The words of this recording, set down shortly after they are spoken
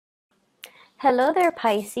Hello there,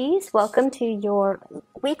 Pisces. Welcome to your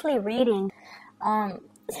weekly reading. Um,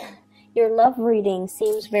 your love reading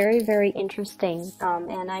seems very, very interesting,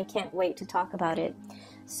 and I can't wait to talk about it.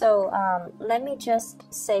 So, let me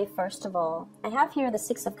just say, first of all, I have here the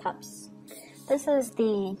Six of Cups. This is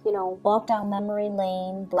the, walk down memory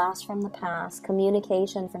lane, blast from the past,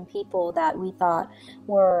 communication from people that we thought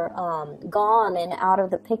were gone and out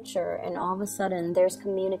of the picture. And all of a sudden, there's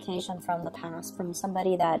communication from the past, from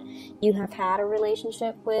somebody that you have had a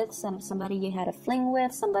relationship with, somebody you had a fling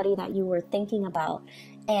with, somebody that you were thinking about.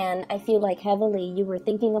 And I feel like heavily you were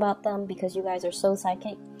thinking about them because you guys are so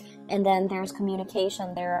psychic. And then there's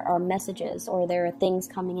communication, there are messages, or there are things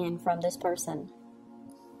coming in from this person.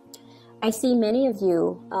 I see many of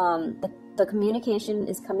you, the communication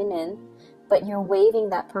is coming in, but you're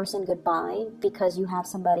waving that person goodbye because you have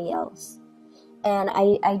somebody else. And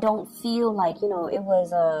I don't feel like, it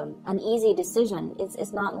was an easy decision.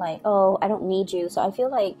 It's not like, oh, I don't need you. So I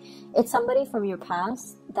feel like it's somebody from your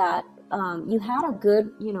past that you had a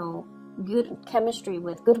good, good chemistry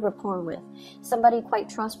with, good rapport with, somebody quite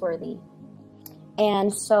trustworthy.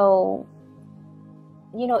 And so,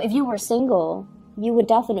 if you were single, you would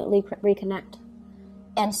definitely reconnect.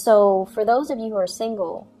 And so for those of you who are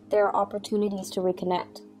single, there are opportunities to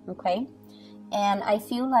reconnect, okay? And I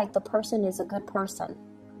feel like the person is a good person.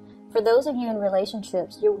 For those of you in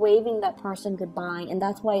relationships, you're waving that person goodbye, and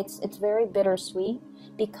that's why it's very bittersweet,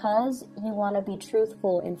 because you want to be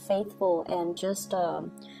truthful and faithful and just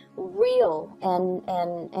real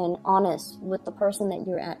and honest with the person that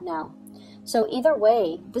you're at now. So either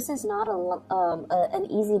way, this is not an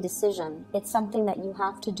easy decision. It's something that you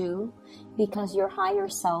have to do because your higher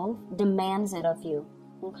self demands it of you,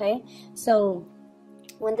 okay? So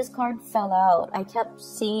when this card fell out, I kept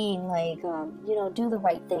seeing like, do the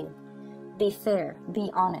right thing. Be fair, be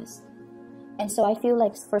honest. And so I feel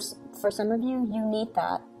like for some of you, you need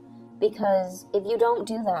that. Because if you don't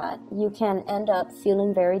do that, you can end up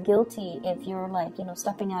feeling very guilty if you're like,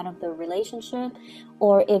 stepping out of the relationship,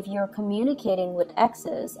 or if you're communicating with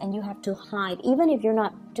exes and you have to hide, even if you're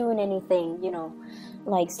not doing anything,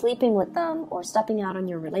 like sleeping with them or stepping out on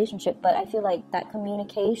your relationship. But I feel like that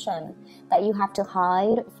communication that you have to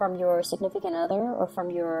hide from your significant other or from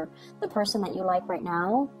the person that you like right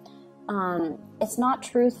now, it's not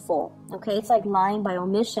truthful, okay? It's like lying by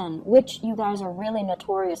omission, which you guys are really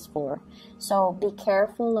notorious for. So be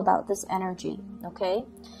careful about this energy, okay?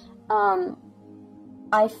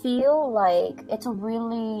 I feel like it's a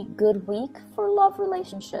really good week for love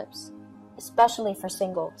relationships, especially for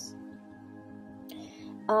singles.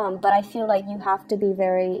 But I feel like you have to be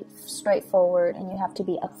very straightforward and you have to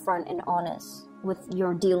be upfront and honest with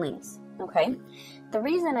your dealings, okay? The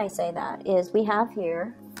reason I say that is we have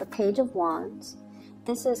here the Page of Wands.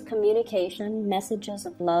 This is communication, messages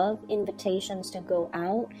of love, invitations to go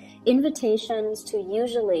out, invitations to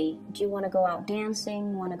usually, do you want to go out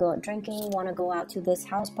dancing, want to go out drinking, want to go out to this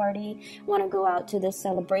house party, want to go out to this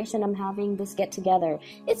celebration I'm having, this get together.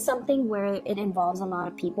 It's something where it involves a lot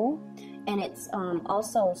of people. And it's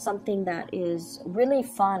also something that is really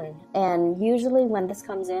fun. And usually when this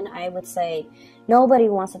comes in, I would say nobody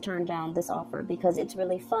wants to turn down this offer because it's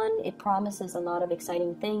really fun. It promises a lot of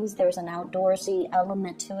exciting things. There's an outdoorsy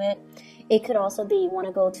element to it. It could also be you want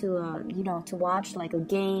to go to, to watch like a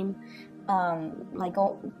game, like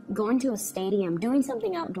going to a stadium, doing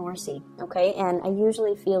something outdoorsy, okay? And I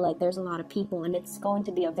usually feel like there's a lot of people and it's going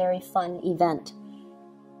to be a very fun event.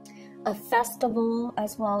 A festival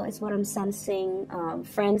as well is what I'm sensing,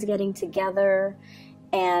 friends getting together,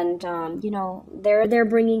 and they're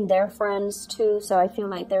bringing their friends too, so I feel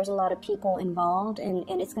like there's a lot of people involved, and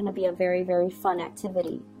it's going to be a very, very fun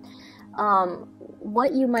activity.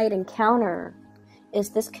 What you might encounter is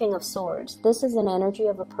this King of Swords. This is an energy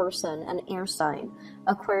of a person, an air sign,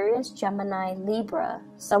 Aquarius, Gemini, Libra,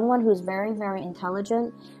 someone who's very, very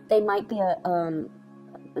intelligent. They might be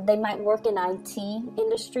they might work in IT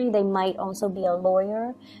industry. They might also be a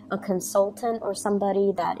lawyer, a consultant, or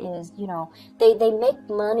somebody that is, they make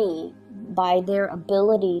money by their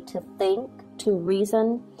ability to think, to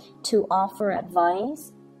reason, to offer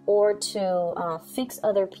advice, or to fix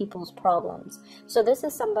other people's problems. So this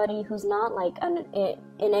is somebody who's not like in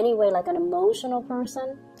any way like an emotional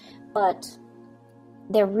person, but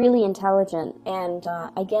they're really intelligent, and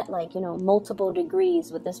I get like, multiple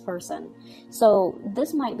degrees with this person. So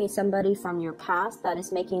this might be somebody from your past that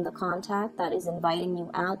is making the contact, that is inviting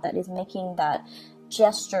you out, that is making that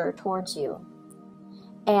gesture towards you.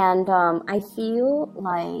 And I feel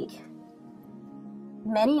like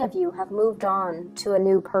many of you have moved on to a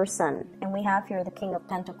new person, and we have here the King of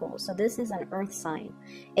Pentacles. So this is an earth sign,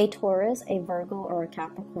 a Taurus, a Virgo, or a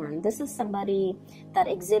Capricorn. This is somebody that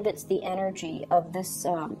exhibits the energy of this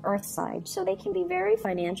earth side. So they can be very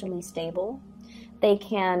financially stable. They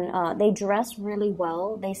can, they dress really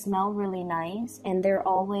well, they smell really nice, and they're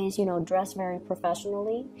always, you know, dressed very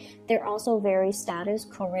professionally. They're also very status,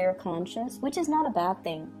 career conscious, which is not a bad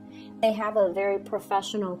thing. They have a very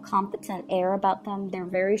professional, competent air about them. They're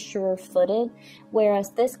very sure-footed,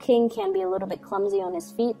 whereas this king can be a little bit clumsy on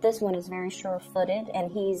his feet. This one is very sure-footed,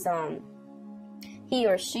 and he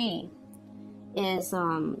or she is,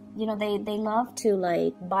 you know, they love to,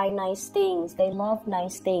 like, buy nice things. They love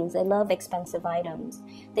nice things. They love expensive items.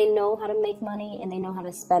 They know how to make money, and they know how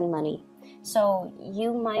to spend money. So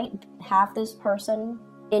you might have this person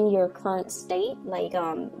in your current state, like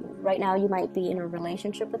right now you might be in a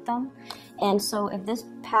relationship with them, and so if this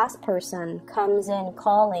past person comes in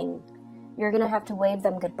calling, you're gonna have to wave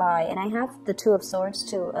them goodbye. And I have the Two of Swords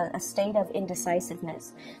to a state of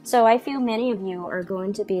indecisiveness. So I feel many of you are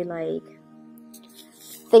going to be like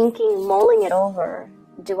thinking, mulling it over.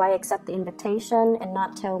 Do I accept the invitation and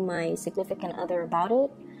not tell my significant other about it?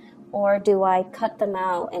 Or do I cut them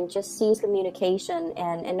out and just cease communication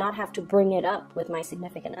and not have to bring it up with my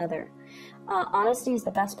significant other? Honesty is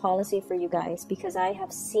the best policy for you guys, because I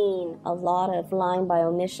have seen a lot of lying by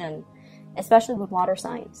omission, especially with water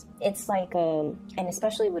signs. It's like, and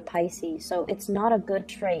especially with Pisces. So it's not a good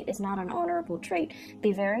trait. It's not an honorable trait.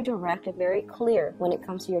 Be very direct and very clear when it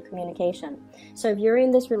comes to your communication. So if you're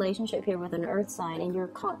in this relationship here with an earth sign and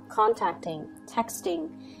you're contacting, texting,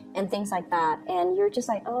 and things like that, and you're just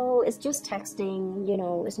like, oh, it's just texting, you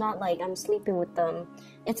know, it's not like I'm sleeping with them,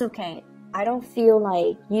 it's okay. I don't feel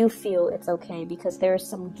like you feel it's okay, because there's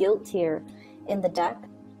some guilt here in the deck,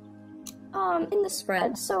 in the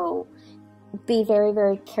spread. So be very,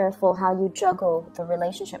 very careful how you juggle the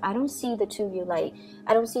relationship. I don't see the two of you, like,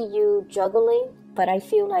 I don't see you juggling, but I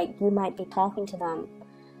feel like you might be talking to them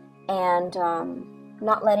and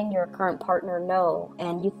not letting your current partner know,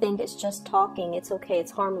 and you think it's just talking, it's okay, it's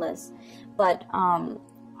harmless. But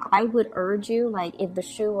I would urge you, like, if the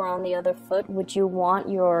shoe were on the other foot, would you want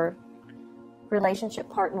your relationship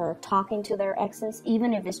partner talking to their exes,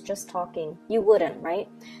 even if it's just talking? You wouldn't, right?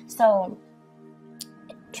 So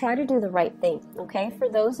try to do the right thing, okay? For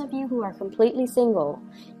those of you who are completely single,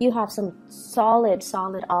 you have some solid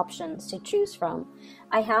options to choose from.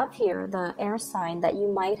 I have here the air sign that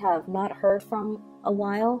you might have not heard from a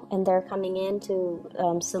while, and they're coming in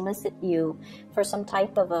to solicit you for some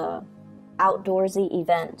type of a outdoorsy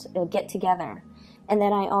event, a get together. And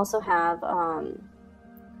then I also have,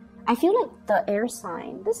 I feel like the air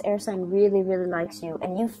sign, this air sign really likes you,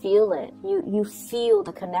 and you feel it. You feel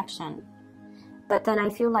the connection. But then I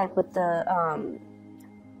feel like with the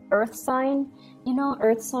earth sign, you know,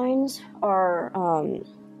 earth signs are,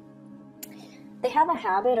 they have a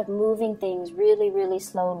habit of moving things really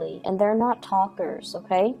slowly, and they're not talkers,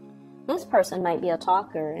 okay? This person might be a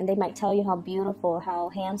talker, and they might tell you how beautiful, how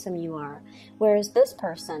handsome you are. Whereas this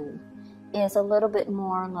person is a little bit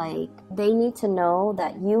more like, they need to know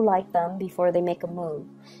that you like them before they make a move.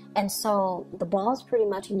 And so the ball's pretty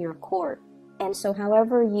much in your court. And so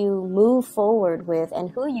however you move forward with, and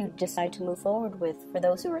who you decide to move forward with, for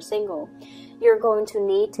those who are single, you're going to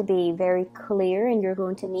need to be very clear, and you're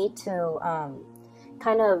going to need to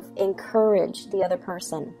kind of encourage the other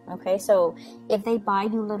person, okay? So if they buy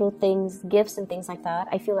you little things, gifts and things like that,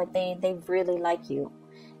 I feel like they really like you.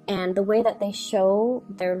 And the way that they show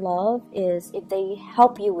their love is if they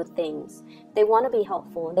help you with things. They want to be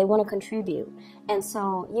helpful, they want to contribute. And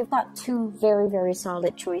so you've got two very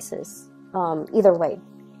solid choices, either way.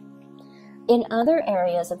 In other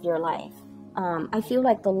areas of your life, I feel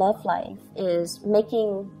like the love life is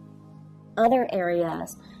making other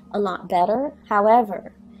areas a lot better.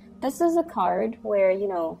 However, this is a card where, you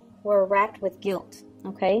know, we're racked with guilt,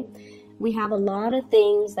 okay? We have a lot of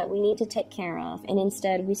things that we need to take care of, and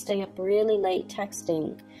instead we stay up really late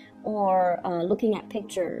texting, or looking at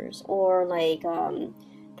pictures, or like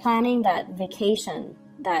planning that vacation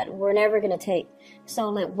that we're never going to take. So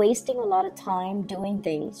like wasting a lot of time doing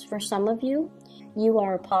things. For some of you, you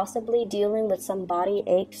are possibly dealing with some body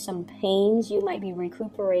aches, some pains. You might be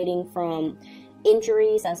recuperating from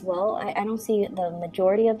injuries as well. I don't see the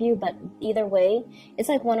majority of you, but either way, it's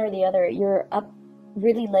like one or the other. You're up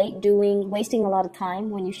really late wasting a lot of time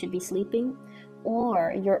when you should be sleeping,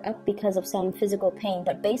 or you're up because of some physical pain.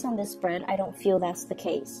 But based on this spread, I don't feel that's the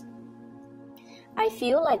case. I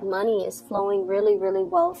feel like money is flowing really, really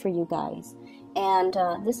well for you guys. And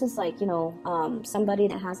this is like, somebody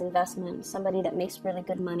that has investment, somebody that makes really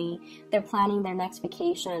good money. They're planning their next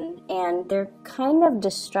vacation, and they're kind of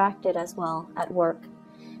distracted as well at work.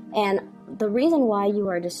 And the reason why you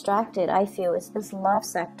are distracted, I feel, is this love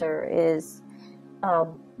sector is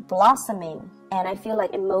blossoming. And I feel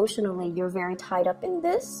like emotionally you're very tied up in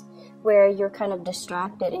this, where you're kind of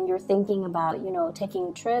distracted and you're thinking about,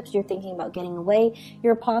 taking trips, you're thinking about getting away,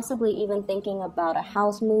 you're possibly even thinking about a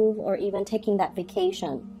house move or even taking that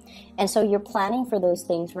vacation. And so you're planning for those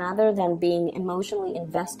things rather than being emotionally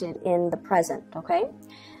invested in the present, okay?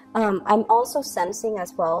 I'm also sensing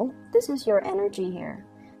as well, this is your energy here.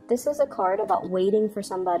 This is a card about waiting for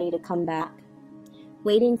somebody to come back.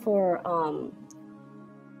 Waiting for,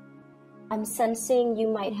 I'm sensing you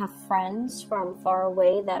might have friends from far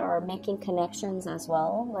away that are making connections as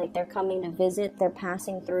well. Like they're coming to visit, they're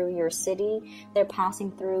passing through your city, they're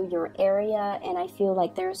passing through your area, and I feel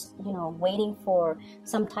like there's, waiting for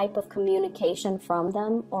some type of communication from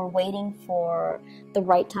them, or waiting for the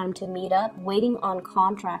right time to meet up, waiting on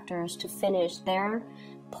contractors to finish their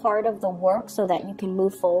part of the work so that you can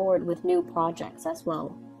move forward with new projects as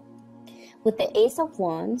well. With the Ace of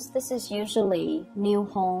Wands, this is usually new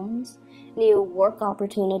homes, new work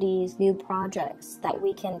opportunities, new projects that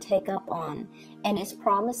we can take up on, and it's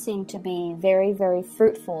promising to be very, very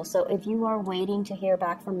fruitful. So if you are waiting to hear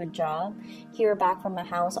back from a job, hear back from a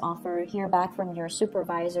house offer, hear back from your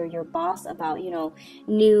supervisor, your boss about,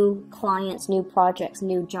 new clients, new projects,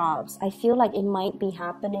 new jobs, I feel like it might be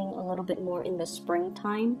happening a little bit more in the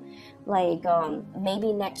springtime, like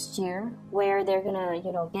maybe next year, where they're gonna,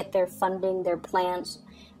 get their funding, their plans.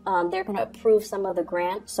 They're going to approve some of the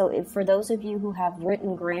grants. So if, for those of you who have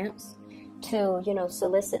written grants to,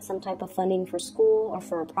 solicit some type of funding for school or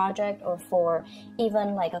for a project or for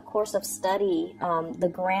even like a course of study, the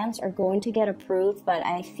grants are going to get approved, but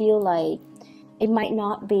I feel like it might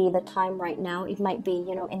not be the time right now. It might be,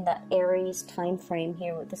 in the Aries time frame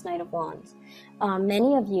here with this Knight of Wands.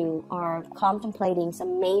 Many of you are contemplating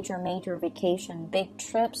some major vacation, big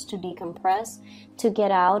trips to decompress, to get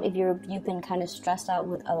out. If you've been kind of stressed out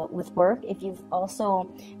with work, if you've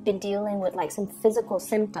also been dealing with like some physical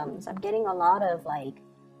symptoms, I'm getting a lot of like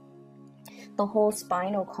the whole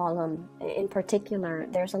spinal column in particular.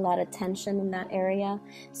 There's a lot of tension in that area.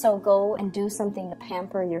 So go and do something to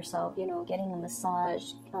pamper yourself, getting a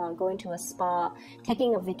massage, going to a spa,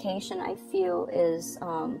 taking a vacation, I feel is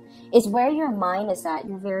where your mind is at.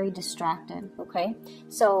 You're very distracted, okay?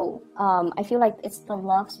 So I feel like it's the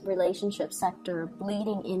love relationship sector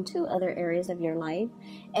bleeding into other areas of your life.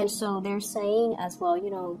 And so they're saying as well,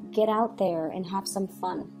 get out there and have some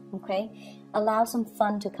fun, okay? Allow some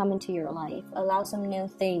fun to come into your life. Allow some new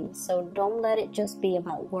things. So don't let it just be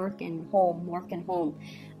about work and home.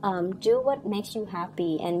 Do what makes you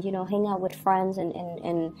happy, and hang out with friends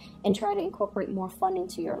and try to incorporate more fun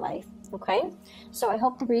into your life. Okay? So I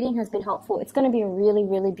hope the reading has been helpful. It's going to be a really,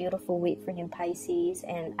 really beautiful week for you, Pisces,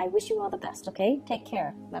 and I wish you all the best, okay? Take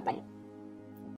care. Bye-bye.